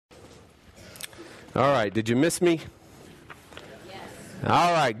All right, did you miss me? Yes.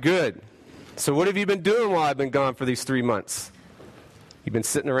 All right, good. So what have you been doing while I've been gone for these 3 months? You've been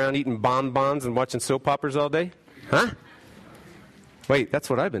sitting around eating bonbons and watching soap operas all day? Huh? Wait, that's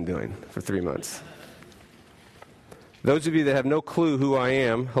what I've been doing for 3 months. Those of you that have no clue who I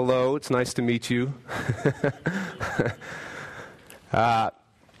am, hello, it's nice to meet you.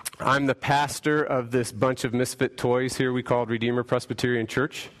 I'm the pastor of this bunch of misfit toys here we call Redeemer Presbyterian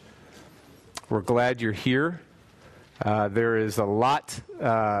Church. We're glad you're here. There is a lot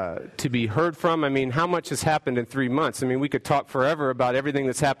to be heard from. I mean, how much has happened in 3 months? I mean, we could talk forever about everything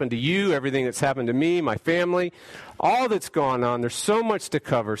that's happened to you, everything that's happened to me, my family, all that's gone on. There's so much to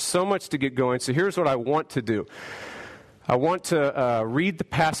cover, so much to get going. So here's what I want to do. I want to read the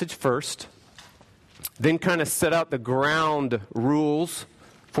passage first, then kind of set out the ground rules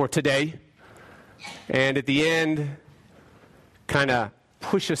for today, and at the end, kind of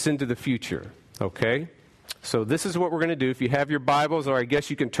push us into the future. Okay, so this is what we're going to do. If you have your Bibles, or I guess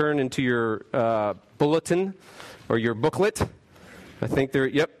you can turn into your bulletin or your booklet. I think they're,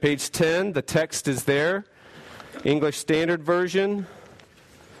 yep, page 10. The text is there. English Standard Version.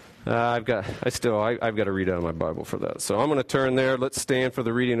 I've got to read out of my Bible for that. So I'm going to turn there. Let's stand for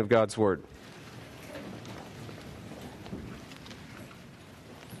the reading of God's Word.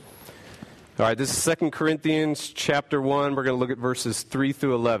 All right, this is 2 Corinthians chapter 1. We're going to look at verses 3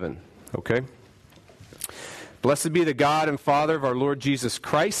 through 11. Okay? Blessed be the God and Father of our Lord Jesus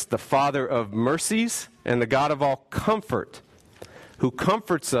Christ, the Father of mercies and the God of all comfort, who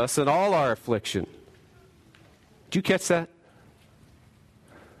comforts us in all our affliction. Did you catch that?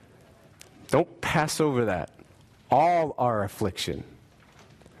 Don't pass over that. All our affliction.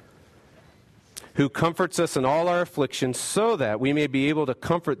 Who comforts us in all our affliction so that we may be able to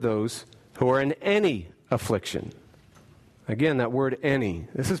comfort those who are in any affliction. Again, that word any.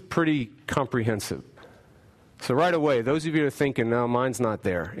 This is pretty comprehensive. So right away, those of you who are thinking, no, mine's not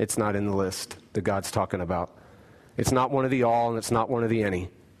there. It's not in the list that God's talking about. It's not one of the all and it's not one of the any.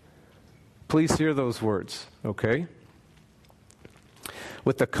 Please hear those words, okay?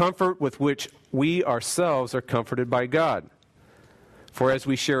 With the comfort with which we ourselves are comforted by God. For as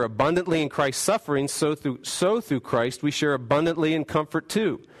we share abundantly in Christ's suffering, so through Christ we share abundantly in comfort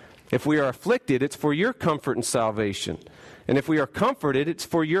too. If we are afflicted, it's for your comfort and salvation. And if we are comforted, it's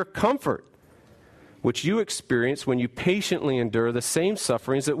for your comfort, which you experience when you patiently endure the same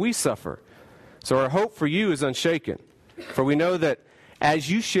sufferings that we suffer. So our hope for you is unshaken. For we know that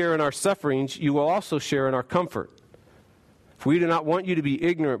as you share in our sufferings, you will also share in our comfort. For we do not want you to be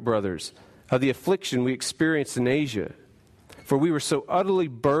ignorant, brothers, of the affliction we experienced in Asia. For we were so utterly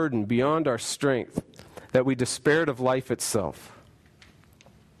burdened beyond our strength that we despaired of life itself.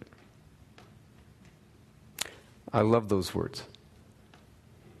 I love those words.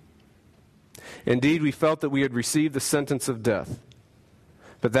 Indeed, we felt that we had received the sentence of death.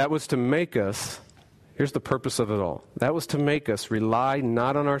 But that was to make us, here's the purpose of it all, that was to make us rely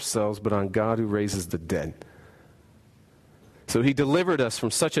not on ourselves, but on God who raises the dead. So he delivered us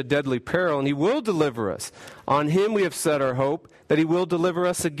from such a deadly peril, and he will deliver us. On him we have set our hope that he will deliver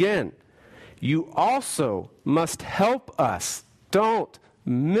us again. You also must help us. Don't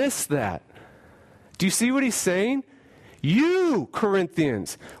miss that. Do you see what he's saying? You,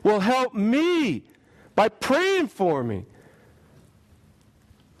 Corinthians, will help me by praying for me.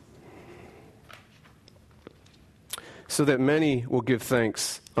 So that many will give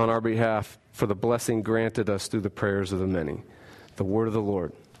thanks on our behalf for the blessing granted us through the prayers of the many. The word of the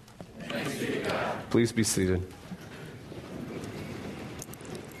Lord. Thanks be to God. Please be seated.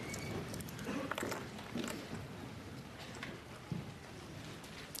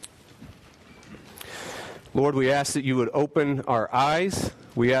 Lord, we ask that you would open our eyes.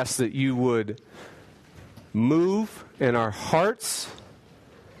 We ask that you would move in our hearts.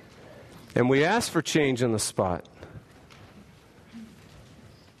 And we ask for change on the spot.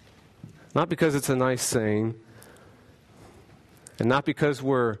 Not because it's a nice saying, and not because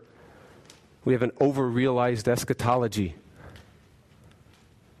we have an over-realized eschatology.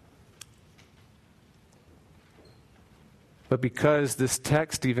 But because this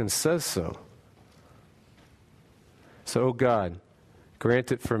text even says so. So, oh God,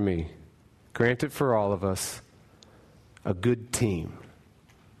 grant it for me. Grant it for all of us. A good team.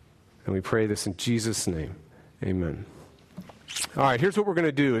 And we pray this in Jesus' name. Amen. All right, here's what we're going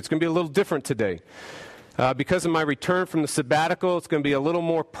to do. It's going to be a little different today. Because of my return from the sabbatical, it's going to be a little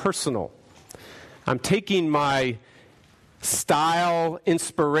more personal. I'm taking my style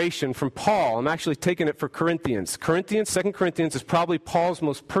inspiration from Paul. I'm actually taking it for Corinthians. 2 Corinthians is probably Paul's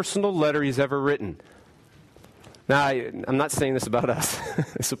most personal letter he's ever written. Now, I'm not saying this about us,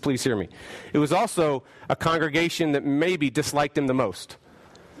 so please hear me. It was also a congregation that maybe disliked him the most.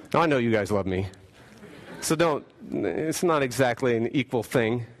 Now, I know you guys love me, so it's not exactly an equal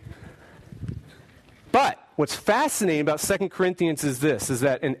thing. But what's fascinating about 2 Corinthians is this, is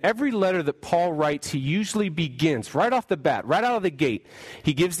that in every letter that Paul writes, he usually begins right off the bat, right out of the gate.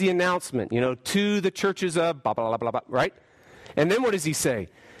 He gives the announcement, to the churches of blah, blah, blah, blah, blah, right? And then what does he say?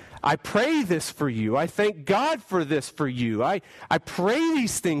 I pray this for you. I thank God for this for you. I pray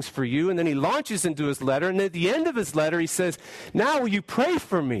these things for you. And then he launches into his letter. And at the end of his letter, he says, now will you pray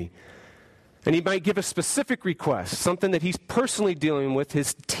for me? And he might give a specific request, something that he's personally dealing with,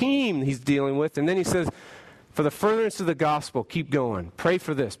 his team he's dealing with. And then he says, for the furtherance of the gospel, keep going. Pray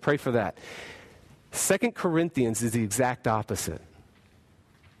for this, pray for that. 2 Corinthians is the exact opposite.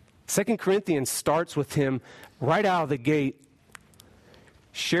 2 Corinthians starts with him right out of the gate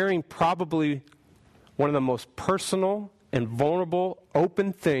sharing probably one of the most personal and vulnerable,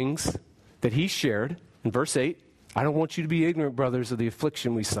 open things that he shared in verse 8. I don't want you to be ignorant, brothers, of the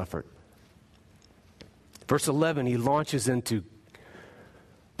affliction we suffered. Verse 11, he launches into,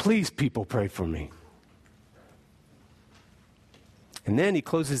 please, people, pray for me. And then he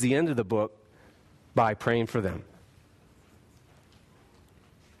closes the end of the book by praying for them.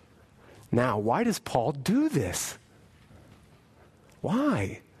 Now, why does Paul do this?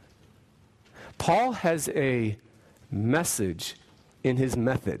 Why? Paul has a message in his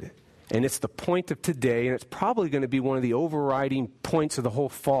method, and it's the point of today, and it's probably going to be one of the overriding points of the whole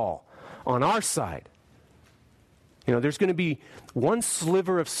fall on our side. There's going to be one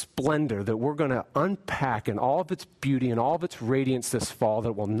sliver of splendor that we're going to unpack in all of its beauty and all of its radiance this fall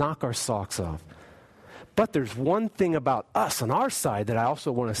that will knock our socks off. But there's one thing about us on our side that I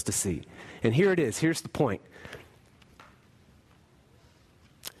also want us to see. And here it is. Here's the point.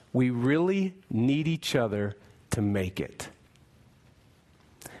 We really need each other to make it.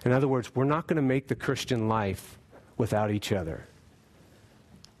 In other words, we're not going to make the Christian life without each other.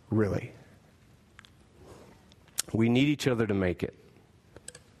 Really. We need each other to make it.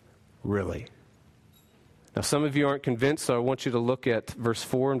 Really. Now, some of you aren't convinced, so I want you to look at verse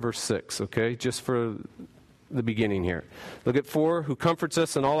 4 and verse 6, okay? Just for the beginning here. Look at 4, who comforts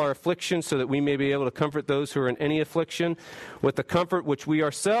us in all our affliction so that we may be able to comfort those who are in any affliction with the comfort which we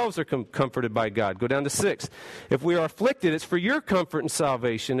ourselves are comforted by God. Go down to 6. If we are afflicted, it's for your comfort and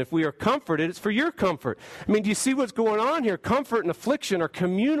salvation. If we are comforted, it's for your comfort. I mean, do you see what's going on here? Comfort and affliction are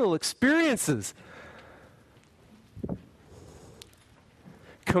communal experiences.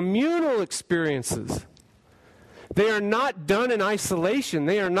 Communal experiences. They are not done in isolation.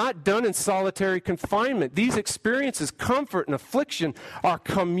 They are not done in solitary confinement. These experiences, comfort and affliction, are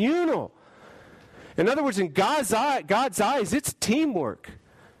communal. In other words, in God's eyes, it's teamwork.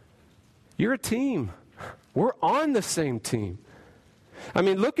 You're a team. We're on the same team. I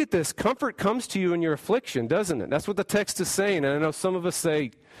mean, look at this. Comfort comes to you in your affliction, doesn't it? That's what the text is saying. And I know some of us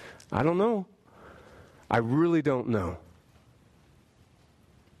say, I don't know. I really don't know.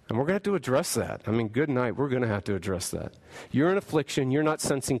 And we're going to have to address that. I mean, good night. We're going to have to address that. You're in affliction. You're not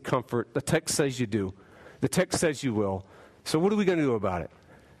sensing comfort. The text says you do. The text says you will. So what are we going to do about it?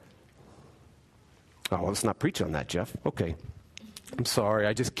 Oh, well, let's not preach on that, Jeff. Okay. I'm sorry.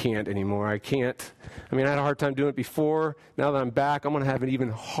 I just can't anymore. I can't. I mean, I had a hard time doing it before. Now that I'm back, I'm going to have an even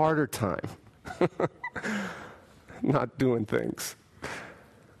harder time not doing things.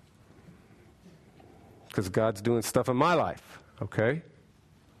 Because God's doing stuff in my life, okay?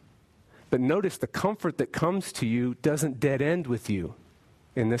 But notice the comfort that comes to you doesn't dead end with you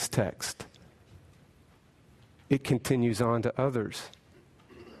in this text. It continues on to others.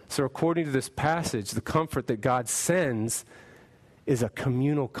 So according to this passage, the comfort that God sends is a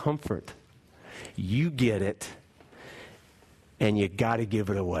communal comfort. You get it, and you got to give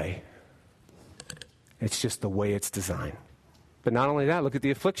it away. It's just the way it's designed. But not only that, look at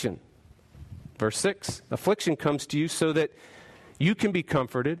the affliction. Verse 6, affliction comes to you so that you can be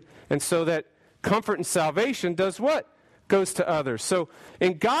comforted, and so that comfort and salvation does what? Goes to others. So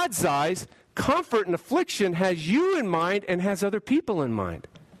in God's eyes, comfort and affliction has you in mind and has other people in mind.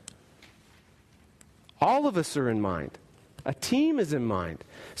 All of us are in mind. A team is in mind.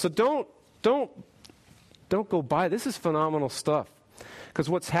 So don't go by. This is phenomenal stuff. Because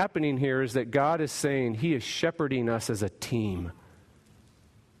what's happening here is that God is saying He is shepherding us as a team.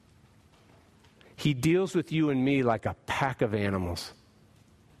 He deals with you and me like a pack of animals.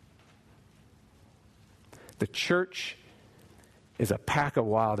 The church is a pack of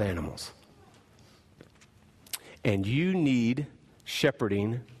wild animals. And you need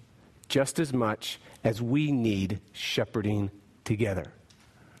shepherding just as much as we need shepherding together.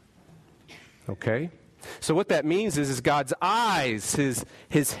 Okay? So what that means is God's eyes,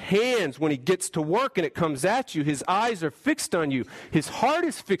 his hands, when he gets to work and it comes at you, his eyes are fixed on you. His heart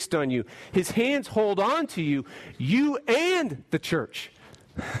is fixed on you. His hands hold on to you, you and the church.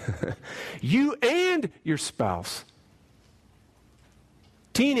 You and your spouse.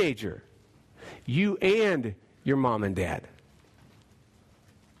 Teenager, you and your mom and dad.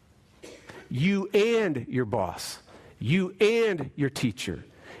 You and your boss. You and your teacher.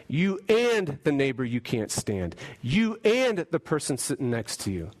 You and the neighbor you can't stand. You and the person sitting next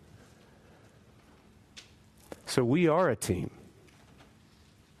to you. So we are a team.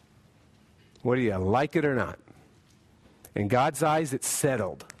 Whether you like it or not. In God's eyes, it's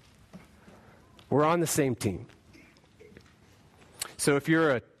settled. We're on the same team. So if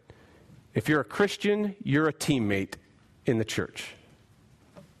you're a Christian, you're a teammate in the church.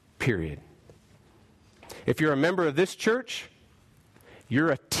 Period. If you're a member of this church,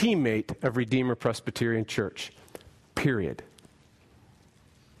 you're a teammate of Redeemer Presbyterian Church. Period.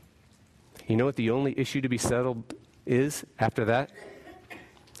 You know what the only issue to be settled is after that?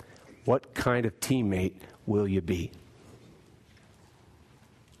 What kind of teammate will you be?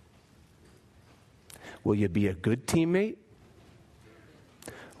 Will you be a good teammate?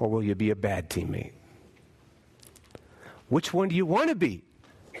 Or will you be a bad teammate? Which one do you want to be?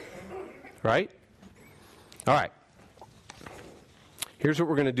 Right? All right. Here's what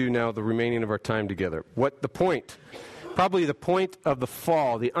we're going to do now, the remaining of our time together. What the point, probably the point of the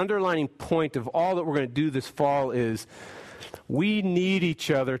fall, the underlining point of all that we're going to do this fall is we need each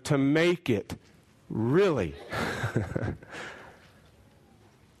other to make it, really.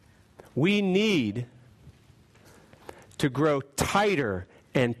 We need to grow tighter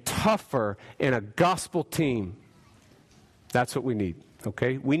and tougher in a gospel team. That's what we need.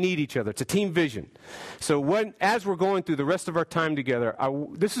 Okay? We need each other. It's a team vision. So as we're going through the rest of our time together,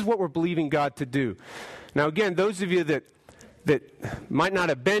 this is what we're believing God to do. Now again, those of you that might not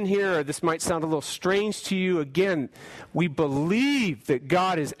have been here, or this might sound a little strange to you, again, we believe that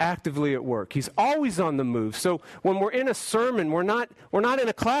God is actively at work. He's always on the move. So when we're in a sermon, we're not in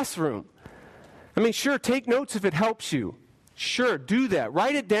a classroom. I mean, sure, take notes if it helps you. Sure, do that.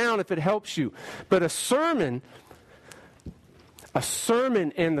 Write it down if it helps you. But a sermon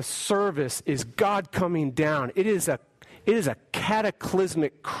and the service is God coming down. It is a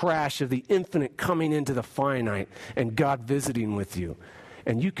cataclysmic crash of the infinite coming into the finite and God visiting with you.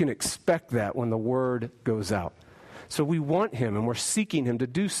 And you can expect that when the word goes out. So we want him and we're seeking him to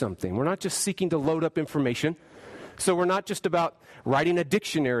do something. We're not just seeking to load up information. So we're not just about writing a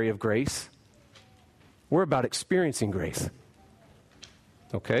dictionary of grace. We're about experiencing grace.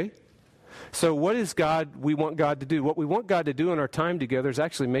 Okay? So what is we want God to do? What we want God to do in our time together is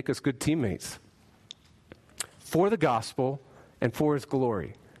actually make us good teammates for the gospel and for his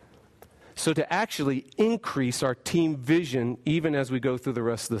glory. So to actually increase our team vision even as we go through the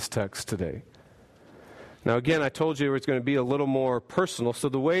rest of this text today. Now again, I told you it was going to be a little more personal. So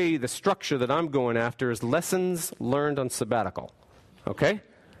the structure that I'm going after is lessons learned on sabbatical. Okay?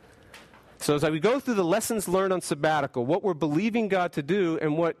 So as we go through the lessons learned on sabbatical, what we're believing God to do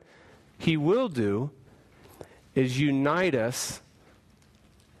and what he will do is unite us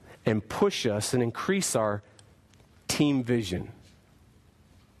and push us and increase our team vision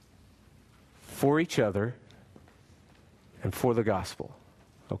for each other and for the gospel.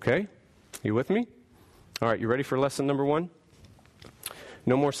 Okay? You with me? All right, you ready for lesson number 1?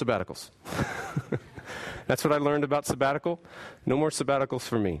 No more sabbaticals. That's what I learned about sabbatical. No more sabbaticals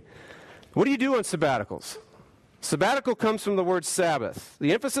for me. What do you do on sabbaticals? Sabbatical comes from the word Sabbath.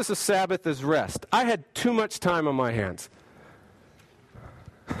 The emphasis of Sabbath is rest. I had too much time on my hands.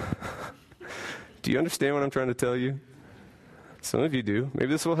 Do you understand what I'm trying to tell you? Some of you do.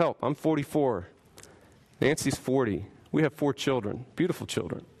 Maybe this will help. I'm 44. Nancy's 40. We have 4 children. Beautiful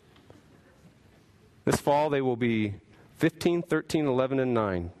children. This fall they will be 15, 13, 11, and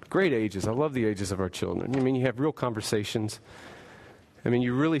 9. Great ages. I love the ages of our children. I mean, you have real conversations. I mean,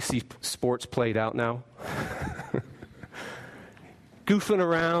 you really see sports played out now. Goofing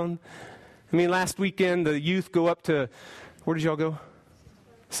around. I mean, last weekend, the youth go up to, where did y'all go?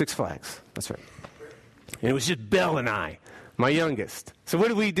 Six Flags. That's right. And it was just Belle and I, my youngest. So what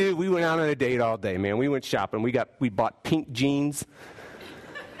did we do? We went out on a date all day, man. We went shopping. We bought pink jeans.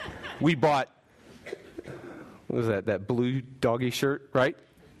 We bought, what was that blue doggy shirt, right?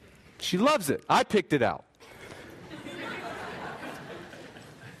 She loves it. I picked it out.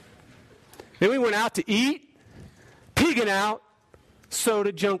 Then we went out to eat, pigging out,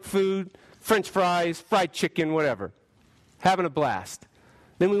 soda, junk food, French fries, fried chicken, whatever. Having a blast.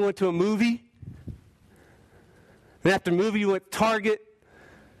 Then we went to a movie. Then after the movie, we went to Target.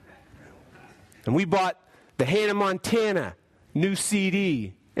 And we bought the Hannah Montana new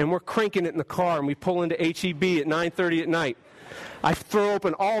CD, and we're cranking it in the car, and we pull into H-E-B at 9:30 at night. I throw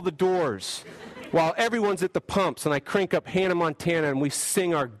open all the doors while everyone's at the pumps, and I crank up Hannah Montana, and we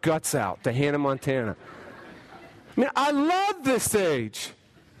sing our guts out to Hannah Montana. I mean, I love this age.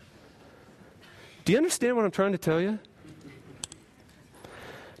 Do you understand what I'm trying to tell you?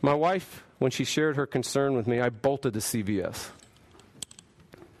 My wife, when she shared her concern with me, I bolted to CVS.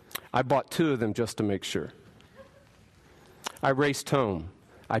 I bought 2 of them just to make sure. I raced home.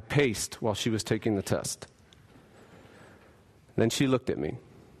 I paced while she was taking the test. Then she looked at me.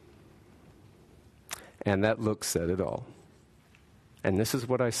 And that look said it all. And this is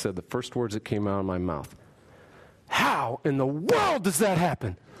what I said, the first words that came out of my mouth. How in the world does that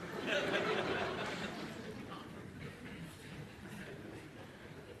happen?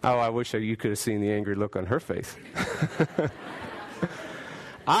 Oh, I wish you could have seen the angry look on her face.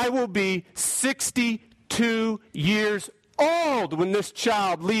 I will be 62 years old when this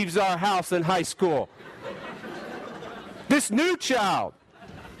child leaves our house in high school. This new child.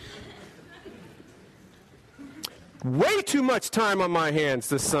 Way too much time on my hands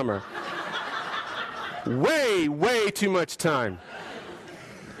this summer. Way too much time.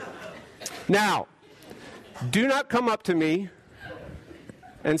 Now, do not come up to me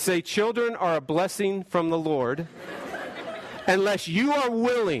and say children are a blessing from the Lord unless you are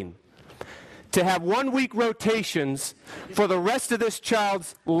willing to have 1-week rotations for the rest of this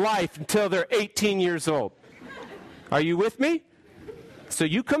child's life until they're 18 years old. Are you with me? So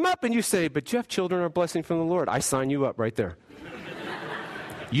you come up and you say, but Jeff, children are a blessing from the Lord. I sign you up right there.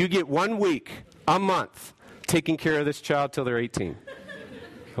 You get 1 week, a month, taking care of this child till they're 18.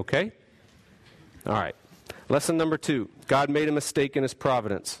 Okay? All right. Lesson number 2. God made a mistake in his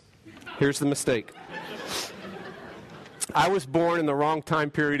providence. Here's the mistake. I was born in the wrong time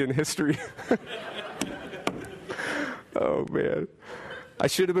period in history. Oh, man. I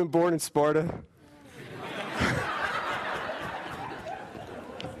should have been born in Sparta.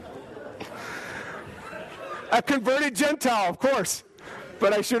 A converted Gentile, of course.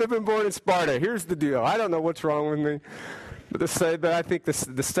 But I should have been born in Sparta. Here's the deal. I don't know what's wrong with me. But I think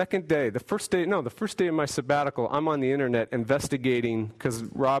the second day, the first day of my sabbatical, I'm on the internet investigating, because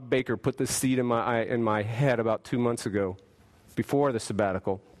Rob Baker put this seed in my head about 2 months ago, before the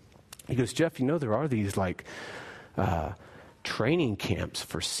sabbatical. He goes, Jeff, you know there are these training camps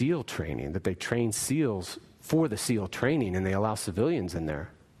for SEAL training, that they train SEALs for the SEAL training, and they allow civilians in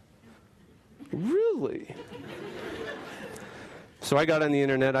there. Really? So I got on the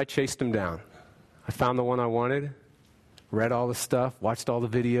internet, I chased them down. I found the one I wanted, read all the stuff, watched all the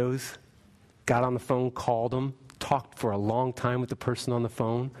videos, got on the phone, called them, talked for a long time with the person on the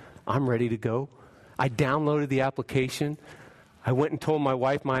phone. I'm ready to go. I downloaded the application. I went and told my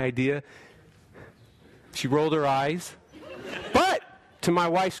wife my idea. She rolled her eyes. But to my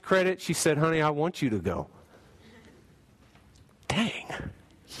wife's credit, she said, honey, I want you to go. Dang.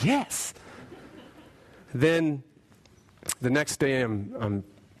 Yes. Then the next day, I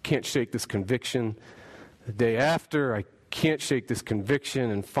can't shake this conviction. The day after, I can't shake this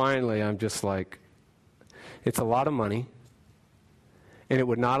conviction. And finally, I'm just like, it's a lot of money. And it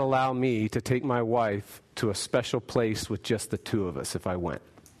would not allow me to take my wife to a special place with just the 2 of us if I went.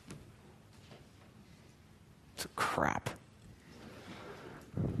 It's crap.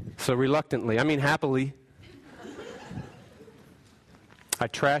 So reluctantly, happily, I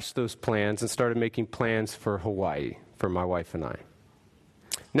trashed those plans and started making plans for Hawaii for my wife and I.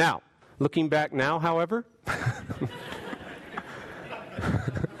 Now, looking back now, however,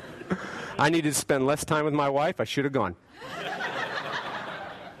 I needed to spend less time with my wife. I should have gone.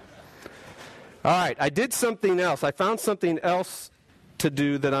 All right, I did something else. I found something else to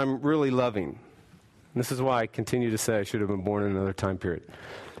do that I'm really loving. And this is why I continue to say I should have been born in another time period.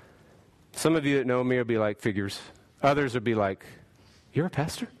 Some of you that know me will be like, figures. Others will be like, you're a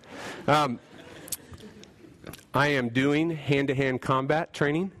pastor? I am doing hand-to-hand combat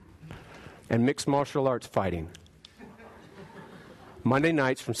training and mixed martial arts fighting. Monday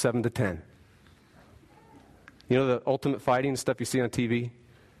nights from 7 to 10. You know the ultimate fighting stuff you see on TV?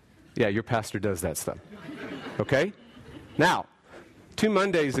 Yeah, your pastor does that stuff. Okay? Now, 2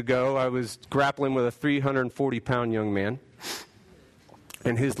 Mondays ago, I was grappling with a 340-pound young man,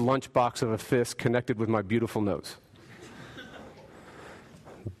 and his lunchbox of a fist connected with my beautiful nose.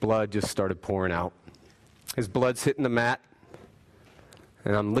 Blood just started pouring out. His blood's hitting the mat,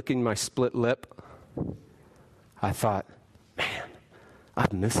 and I'm licking my split lip. I thought, man,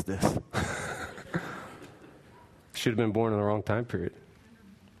 I've missed this. Should have been born in the wrong time period.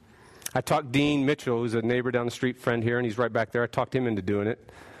 I talked Dean Mitchell, who's a neighbor down the street, friend here, and he's right back there. I talked him into doing it.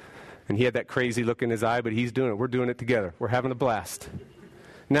 And he had that crazy look in his eye, but he's doing it. We're doing it together. We're having a blast.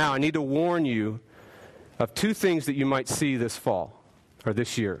 Now, I need to warn you of two things that you might see this fall or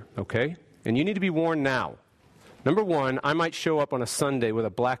this year, okay? And you need to be warned now. Number one, I might show up on a Sunday with a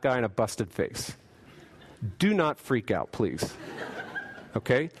black eye and a busted face. Do not freak out, please.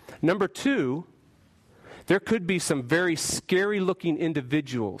 Okay? Number two, there could be some very scary-looking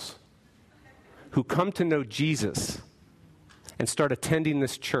individuals who come to know Jesus and start attending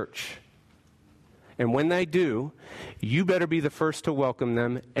this church. And when they do, you better be the first to welcome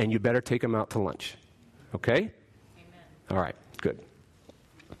them, and you better take them out to lunch. Okay? Amen. All right, good.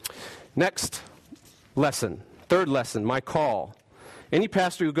 Next lesson, third lesson, my call. Any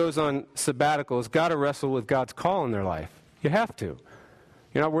pastor who goes on sabbatical has got to wrestle with God's call in their life. You have to.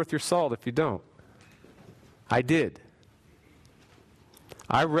 You're not worth your salt if you don't. I did.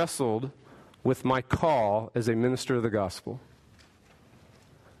 I wrestled with my call as a minister of the gospel.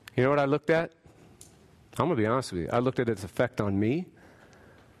 You know what I looked at? I'm going to be honest with you. I looked at its effect on me.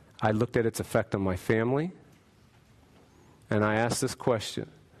 I looked at its effect on my family. And I asked this question,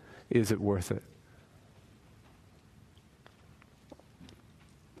 is it worth it?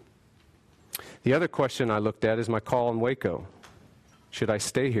 The other question I looked at is my call in Waco. Should I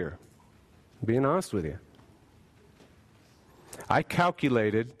stay here? I'm being honest with you. I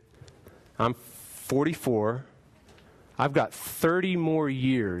calculated, I'm 44, I've got 30 more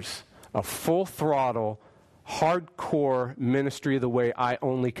years of full throttle, hardcore ministry the way I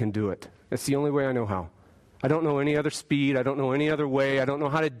only can do it. It's the only way I know how. I don't know any other speed. I don't know any other way. I don't know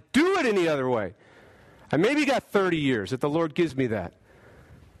how to do it any other way. I maybe got 30 years if the Lord gives me that.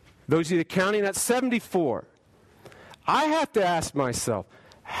 Those of you that are counting, that's 74. I have to ask myself,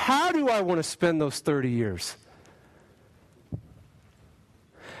 how do I want to spend those 30 years?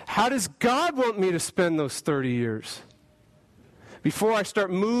 How does God want me to spend those 30 years? Before I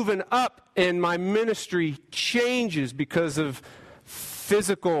start moving up and my ministry changes because of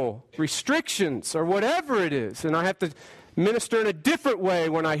physical restrictions or whatever it is, and I have to minister in a different way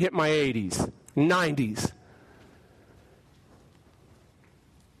when I hit my 80s, 90s.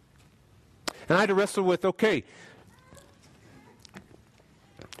 And I had to wrestle with, okay,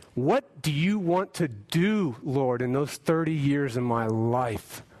 what do you want to do, Lord, in those 30 years of my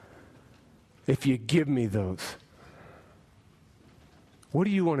life, if you give me those? What do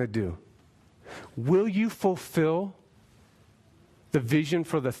you want to do? Will you fulfill the vision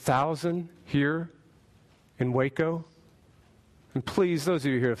for the 1,000 here in Waco? And please, those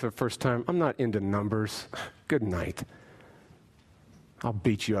of you here for the first time, I'm not into numbers. Good night. I'll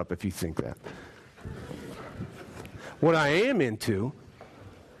beat you up if you think that. What I am into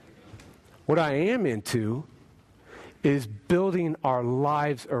is building our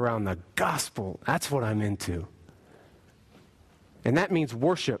lives around the gospel. That's what I'm into. And that means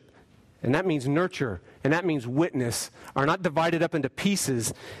worship, and that means nurture, and that means witness are not divided up into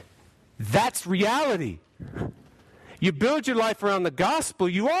pieces. That's reality. You build your life around the gospel,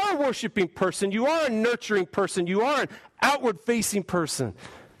 you are a worshiping person, you are a nurturing person, you are an outward-facing person.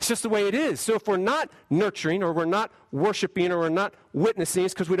 It's just the way it is. So if we're not nurturing, or we're not worshiping, or we're not witnessing,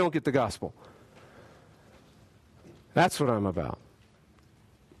 it's because we don't get the gospel. That's what I'm about.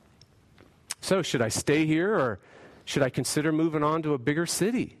 So should I stay here, or should I consider moving on to a bigger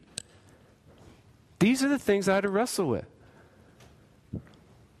city? These are the things I had to wrestle with.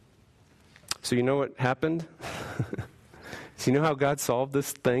 So you know what happened? So you know how God solved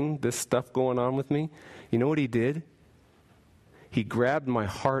this thing, this stuff going on with me? You know what he did? He grabbed my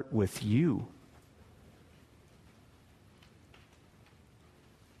heart with you.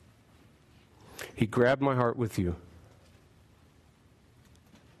 He grabbed my heart with you.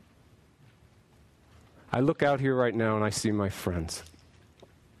 I look out here right now and I see my friends.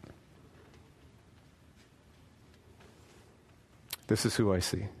 This is who I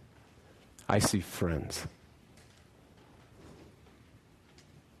see. I see friends.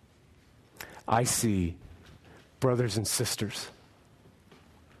 I see brothers and sisters.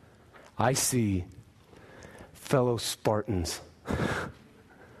 I see fellow Spartans.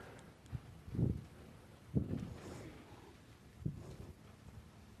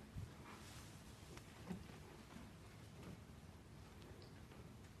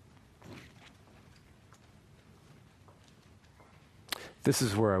 This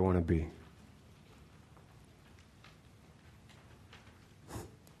is where I want to be.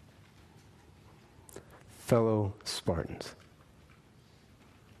 Fellow Spartans.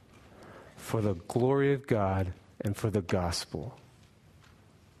 For the glory of God and for the gospel.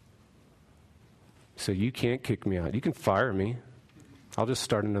 So you can't kick me out. You can fire me. I'll just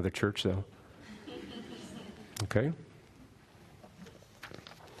start another church, though. Okay?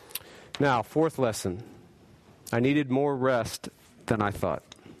 Now, fourth lesson. I needed more rest than I thought.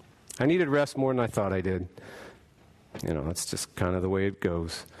 I needed rest more than I thought I did. You know, that's just kind of the way it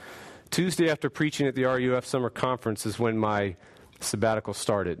goes. Tuesday after preaching at the RUF Summer Conference is when my sabbatical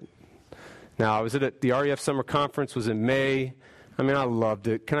started. Now, I was at the RUF Summer Conference was in May. I mean, I loved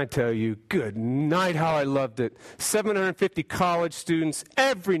it. Can I tell you? Good night, how I loved it. 750 college students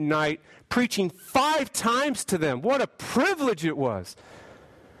every night, preaching 5 times to them. What a privilege it was.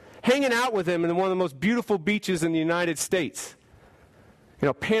 Hanging out with them in one of the most beautiful beaches in the United States. You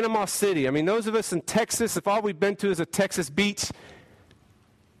know, Panama City. I mean, those of us in Texas, if all we've been to is a Texas beach,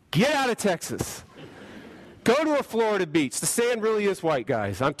 get out of Texas. Go to a Florida beach. The sand really is white,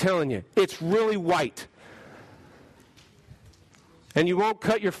 guys. I'm telling you. It's really white. And you won't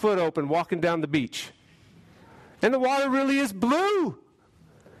cut your foot open walking down the beach. And the water really is blue.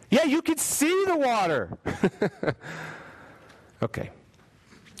 Yeah, you can see the water. Okay.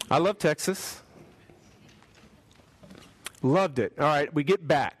 I love Texas. Loved it. All right, we get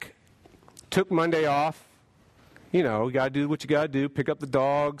back. Took Monday off. You know, you got to do what you got to do. Pick up the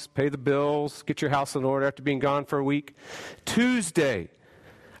dogs, pay the bills, get your house in order after being gone for a week. Tuesday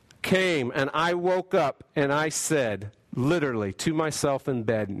came, and I woke up, and I said, literally, to myself in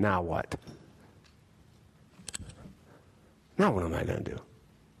bed, now what? Now what am I going to do?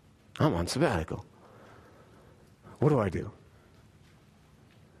 I'm on sabbatical. What do I do?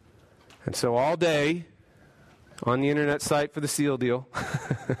 And so all day, on the internet site for the Seal Deal,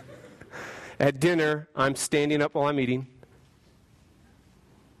 at dinner, I'm standing up while I'm eating.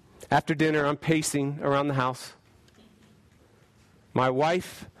 After dinner, I'm pacing around the house. My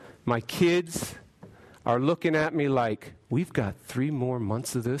wife, my kids are looking at me like, we've got 3 more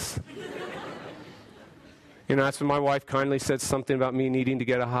months of this. You know, that's when my wife kindly said something about me needing to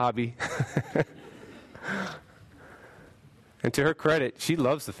get a hobby. And to her credit, she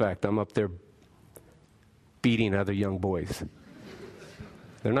loves the fact I'm up there beating other young boys.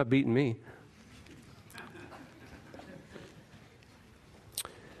 They're not beating me.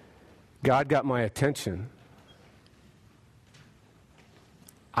 God got my attention.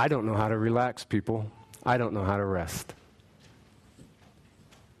 I don't know how to relax, people. I don't know how to rest.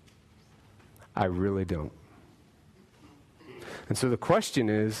 I really don't. And so the question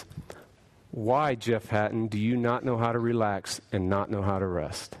is, why, Jeff Hatton, do you not know how to relax and not know how to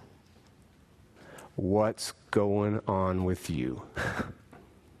rest? What's going on with you?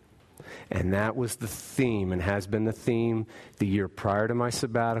 And that was the theme and has been the theme the year prior to my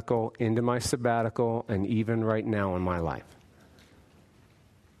sabbatical, into my sabbatical, and even right now in my life.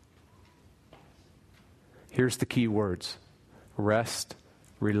 Here's the key words: rest,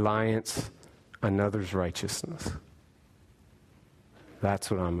 reliance, another's righteousness.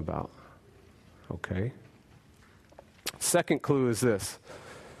 That's what I'm about. Okay? Second clue is this.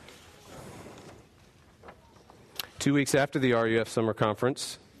 2 weeks after the RUF Summer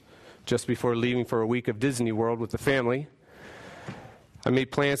Conference, just before leaving for a week of Disney World with the family, I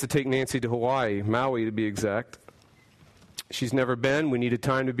made plans to take Nancy to Hawaii, Maui to be exact. She's never been. We needed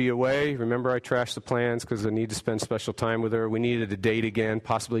time to be away. Remember, I trashed the plans because I need to spend special time with her. We needed a date again,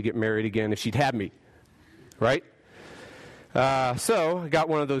 possibly get married again if she'd have me. Right? So I got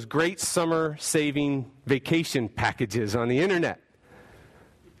one of those great summer saving vacation packages on the internet.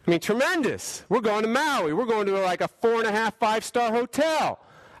 I mean, tremendous. We're going to Maui. We're going to like a 4.5, 5-star hotel.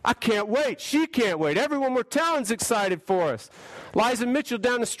 I can't wait. She can't wait. Everyone we're telling's excited for us. Liza Mitchell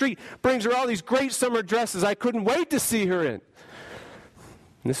down the street brings her all these great summer dresses I couldn't wait to see her in. And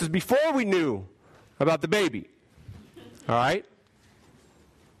this is before we knew about the baby. All right?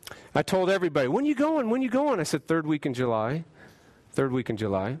 I told everybody, when you going? When you going? I said, 3rd week in July. 3rd week in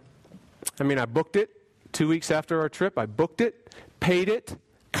July. I mean, I booked it 2 weeks after our trip. I booked it, paid it,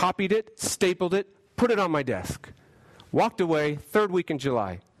 copied it, stapled it, put it on my desk. Walked away, 3rd week in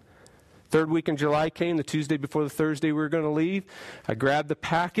July. 3rd week in July came, the Tuesday before the Thursday we were going to leave. I grabbed the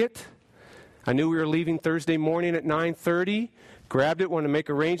packet. I knew we were leaving Thursday morning at 9:30. Grabbed it, wanted to make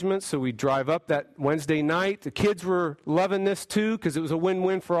arrangements, so we'd drive up that Wednesday night. The kids were loving this too because it was a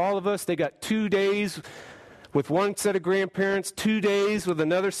win-win for all of us. They got 2 days with one set of grandparents, 2 days with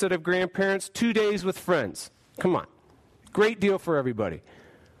another set of grandparents, 2 days with friends. Come on. Great deal for everybody.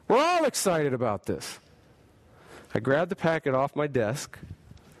 We're all excited about this. I grabbed the packet off my desk.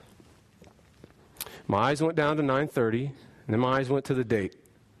 My eyes went down to 9:30, and then my eyes went to the date.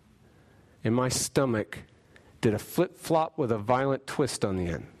 And my stomach did a flip-flop with a violent twist on the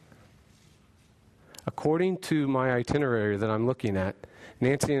end. According to my itinerary that I'm looking at,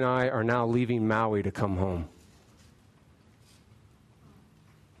 Nancy and I are now leaving Maui to come home.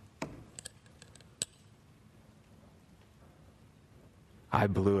 I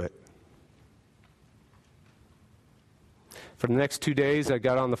blew it. For the next 2 days, I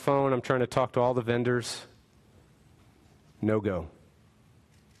got on the phone. I'm trying to talk to all the vendors. No go.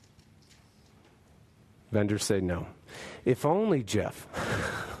 Vendors say no. If only, Jeff,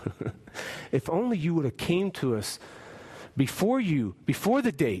 if only you would have came to us before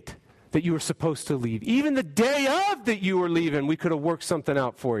the date that you were supposed to leave. Even the day of that you were leaving, we could have worked something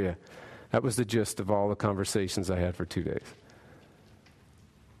out for you. That was the gist of all the conversations I had for 2 days.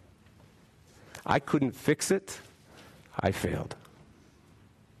 I couldn't fix it. I failed.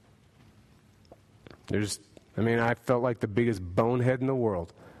 I felt like the biggest bonehead in the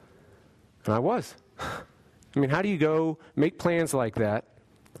world. And I was. How do you go make plans like that,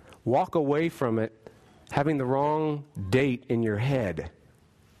 walk away from it, having the wrong date in your head?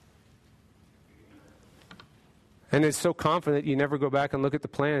 And it's so confident you never go back and look at the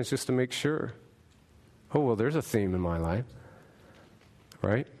plans just to make sure. Oh, well, there's a theme in my life.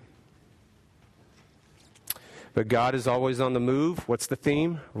 Right? But God is always on the move. What's the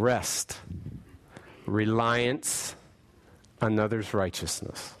theme? Rest. Reliance on others'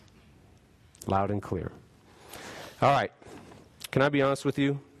 righteousness. Loud and clear. All right. Can I be honest with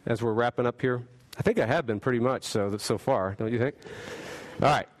you as we're wrapping up here? I think I have been pretty much so far, don't you think? All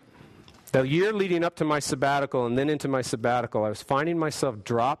right. The year leading up to my sabbatical and then into my sabbatical, I was finding myself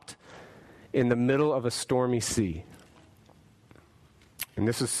dropped in the middle of a stormy sea. And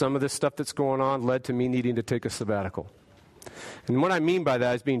this is some of this stuff that's going on led to me needing to take a sabbatical. And what I mean by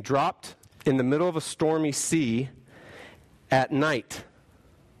that is being dropped in the middle of a stormy sea at night,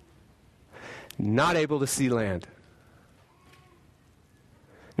 not able to see land.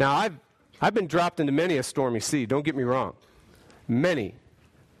 Now, I've been dropped into many a stormy sea, don't get me wrong. Many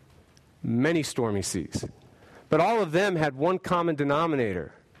stormy seas. But all of them had one common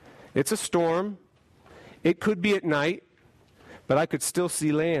denominator. It's a storm. It could be at night. But I could still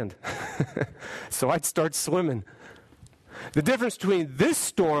see land. So I'd start swimming. The difference between this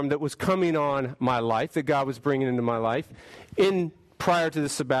storm that was coming on my life, that God was bringing into my life, prior to the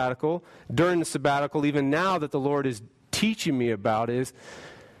sabbatical, during the sabbatical, even now that the Lord is teaching me about, is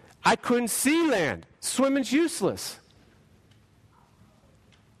I couldn't see land. Swimming's useless.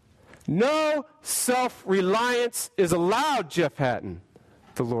 No self-reliance is allowed, Jeff Hatton,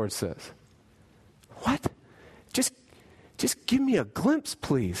 the Lord says. What? Just give me a glimpse,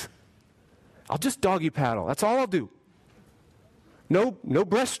 please. I'll just doggy paddle. That's all I'll do. No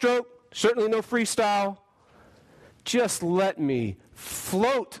breaststroke, certainly no freestyle. Just let me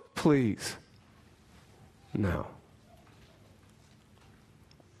float, please. No.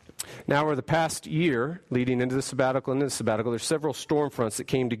 Now, over the past year, leading into the sabbatical and into the sabbatical, there's several storm fronts that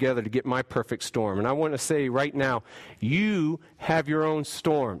came together to get my perfect storm. And I want to say right now, you have your own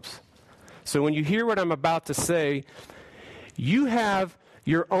storms. So when you hear what I'm about to say, you have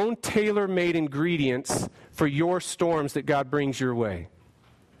your own tailor-made ingredients for your storms that God brings your way.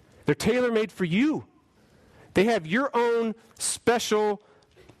 They're tailor-made for you. They have your own special,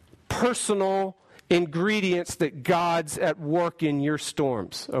 personal ingredients that God's at work in your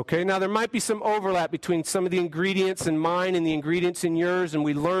storms. Okay? Now, there might be some overlap between some of the ingredients in mine and the ingredients in yours, and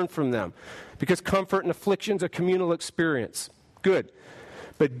we learn from them. Because comfort and affliction is a communal experience. Good.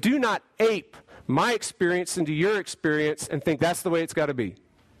 But do not ape my experience into your experience and think that's the way it's got to be.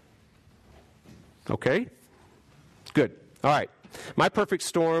 Okay? Good. All right. My perfect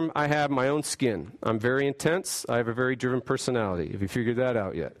storm, I have my own skin. I'm very intense. I have a very driven personality. Have you figured that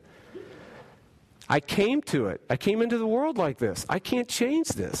out yet? I came to it. I came into the world like this. I can't change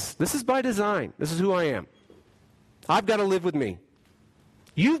this. This is by design. This is who I am. I've got to live with me.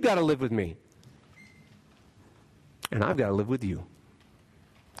 You've got to live with me. And I've got to live with you.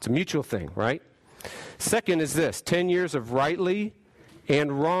 It's a mutual thing, right? Second is this, 10 years of rightly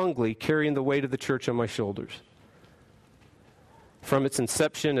and wrongly carrying the weight of the church on my shoulders. From its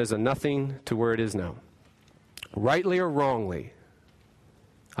inception as a nothing to where it is now. Rightly or wrongly,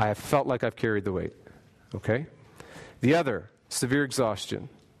 I have felt like I've carried the weight. Okay? The other, severe exhaustion,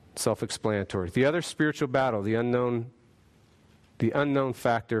 self-explanatory. The other, spiritual battle, the unknown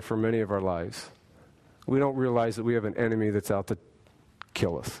factor for many of our lives. We don't realize that we have an enemy that's out to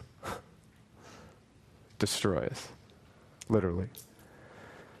kill us. Destroy us. Literally.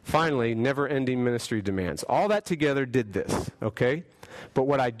 Finally, never-ending ministry demands. All that together did this, okay? But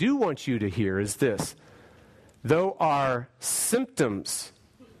what I do want you to hear is this. Though our symptoms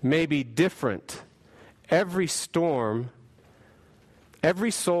may be different, every soul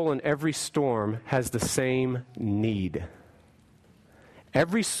in every storm has the same need.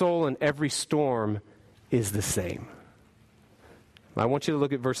 Every soul in every storm is the same. I want you to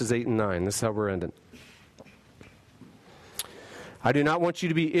look at verses 8 and 9. This is how we're ending. I do not want you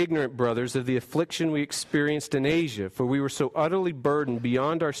to be ignorant, brothers, of the affliction we experienced in Asia, for we were so utterly burdened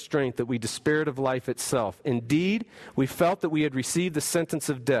beyond our strength that we despaired of life itself. Indeed, we felt that we had received the sentence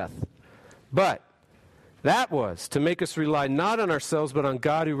of death. But that was to make us rely not on ourselves, but on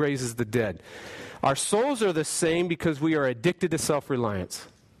God who raises the dead. Our souls are the same because we are addicted to self-reliance.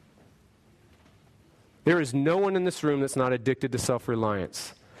 There is no one in this room that's not addicted to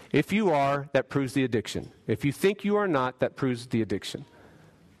self-reliance. If you are, that proves the addiction. If you think you are not, that proves the addiction.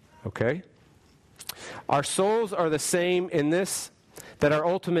 Okay? Our souls are the same in this, that our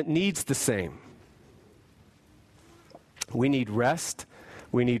ultimate need's the same. We need rest.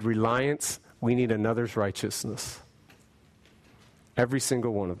 We need reliance. We need another's righteousness. Every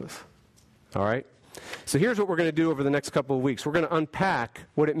single one of us. All right? So here's what we're going to do over the next couple of weeks. We're going to unpack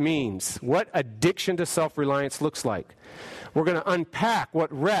what it means, what addiction to self-reliance looks like. We're going to unpack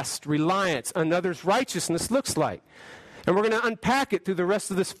what rest, reliance, another's righteousness looks like. And we're going to unpack it through the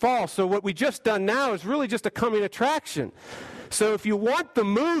rest of this fall. So what we just done now is really just a coming attraction. So if you want the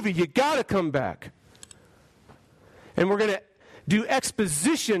movie, you got to come back. And we're going to do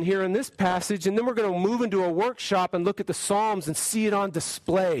exposition here in this passage, and then we're going to move into a workshop and look at the Psalms and see it on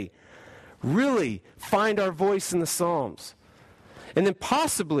display. Really find our voice in the Psalms. And then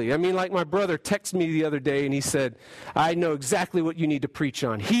possibly, like my brother texted me the other day and he said, I know exactly what you need to preach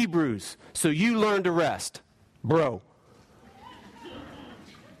on. Hebrews, so you learn to rest. Bro.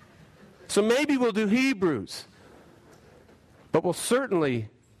 So maybe we'll do Hebrews. But we'll certainly,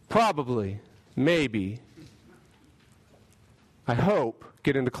 probably, maybe, I hope,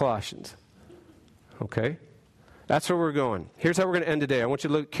 get into Colossians. Okay? That's where we're going. Here's how we're going to end today. I want you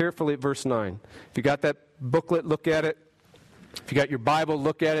to look carefully at verse 9. If you got that booklet, look at it. If you got your Bible,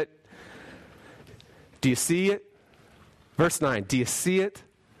 look at it. Do you see it? Verse 9. Do you see it?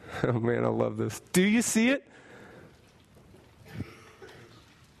 Oh, man, I love this. Do you see it?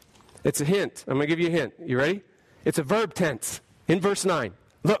 It's a hint. I'm going to give you a hint. You ready? It's a verb tense in verse 9.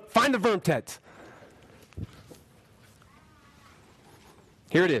 Look, find the verb tense.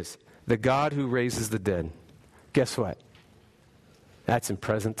 Here it is. The God who raises the dead. Guess what? That's in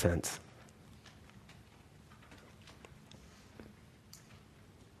present tense.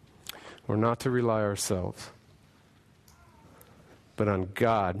 We're not to rely ourselves, but on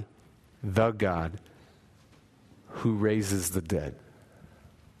God, the God, who raises the dead.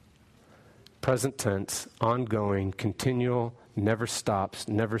 Present tense, ongoing, continual, never stops,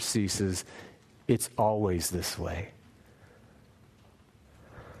 never ceases. It's always this way.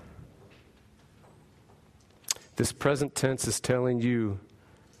 This present tense is telling you,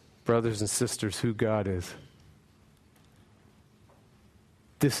 brothers and sisters, who God is.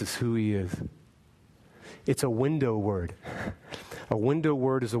 This is who He is. It's a window word. A window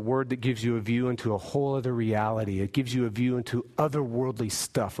word is a word that gives you a view into a whole other reality. It gives you a view into otherworldly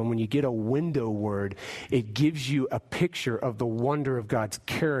stuff. And when you get a window word, it gives you a picture of the wonder of God's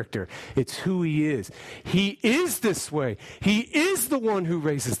character. It's who He is. He is this way. He is the one who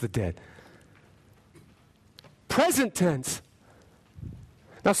raises the dead. Present tense.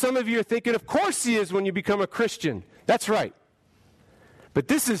 Now, some of you are thinking, of course He is when you become a Christian. That's right. But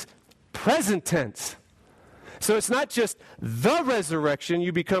this is present tense. So it's not just the resurrection,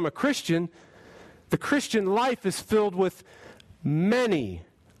 you become a Christian. The Christian life is filled with many,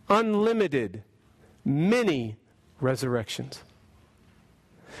 unlimited, many resurrections.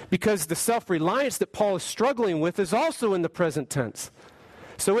 Because the self-reliance that Paul is struggling with is also in the present tense.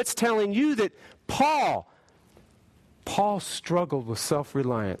 So it's telling you that Paul struggled with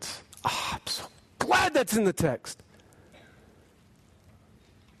self-reliance. I'm so glad that's in the text.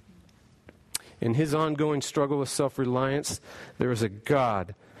 In his ongoing struggle with self-reliance, there is a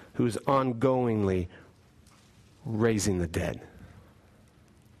God who is ongoingly raising the dead.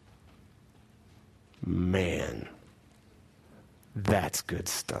 Man, that's good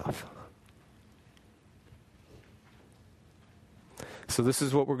stuff. So this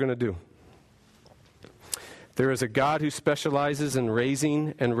is what we're going to do. There is a God who specializes in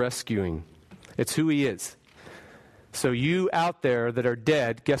raising and rescuing. It's who He is. So you out there that are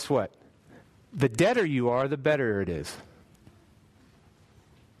dead, guess what? The deader you are, the better it is.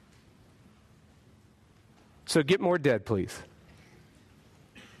 So get more dead, please.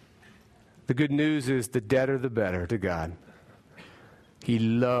 The good news is the deader, the better to God. He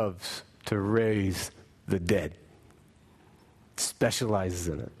loves to raise the dead. Specializes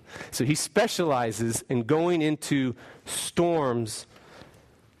in it. So He specializes in going into storms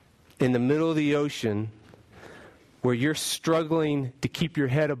in the middle of the ocean where you're struggling to keep your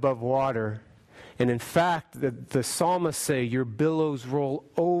head above water. And in fact, the psalmists say, your billows roll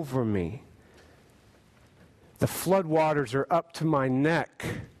over me. The floodwaters are up to my neck.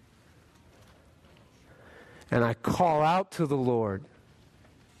 And I call out to the Lord.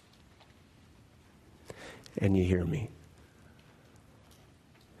 And you hear me.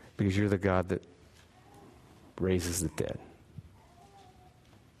 Because you're the God that raises the dead.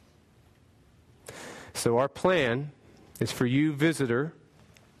 So our plan is for you visitor,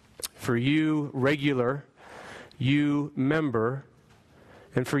 for you regular, you member,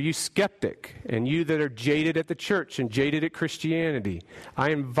 and for you skeptic, and you that are jaded at the church and jaded at Christianity.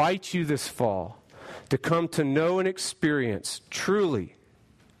 I invite you this fall to come to know and experience truly,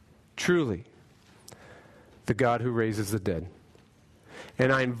 truly, the God who raises the dead.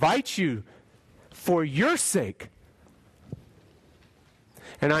 And I invite you for your sake,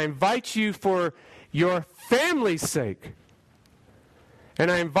 and I invite you for your family's sake, and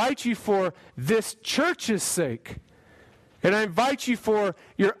I invite you for this church's sake, and I invite you for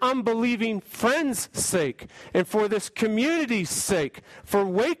your unbelieving friends' sake, and for this community's sake, for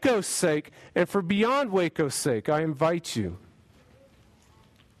Waco's sake, and for beyond Waco's sake. I invite you.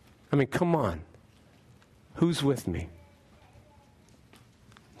 I mean, come on. Who's with me?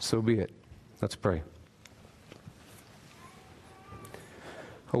 So be it. Let's pray.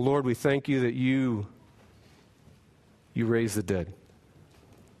 Oh Lord, we thank you that you raise the dead.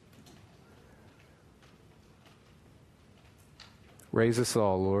 Raise us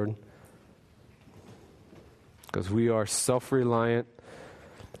all, Lord, because we are self-reliant,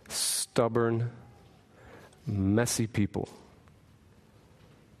 stubborn, messy people.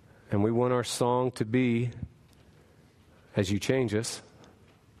 And we want our song to be, as you change us,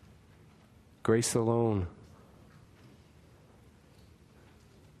 grace alone.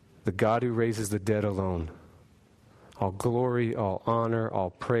 The God who raises the dead alone. All glory, all honor, all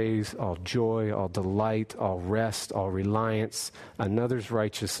praise, all joy, all delight, all rest, all reliance, another's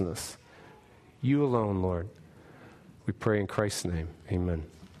righteousness. You alone, Lord. We pray in Christ's name. Amen.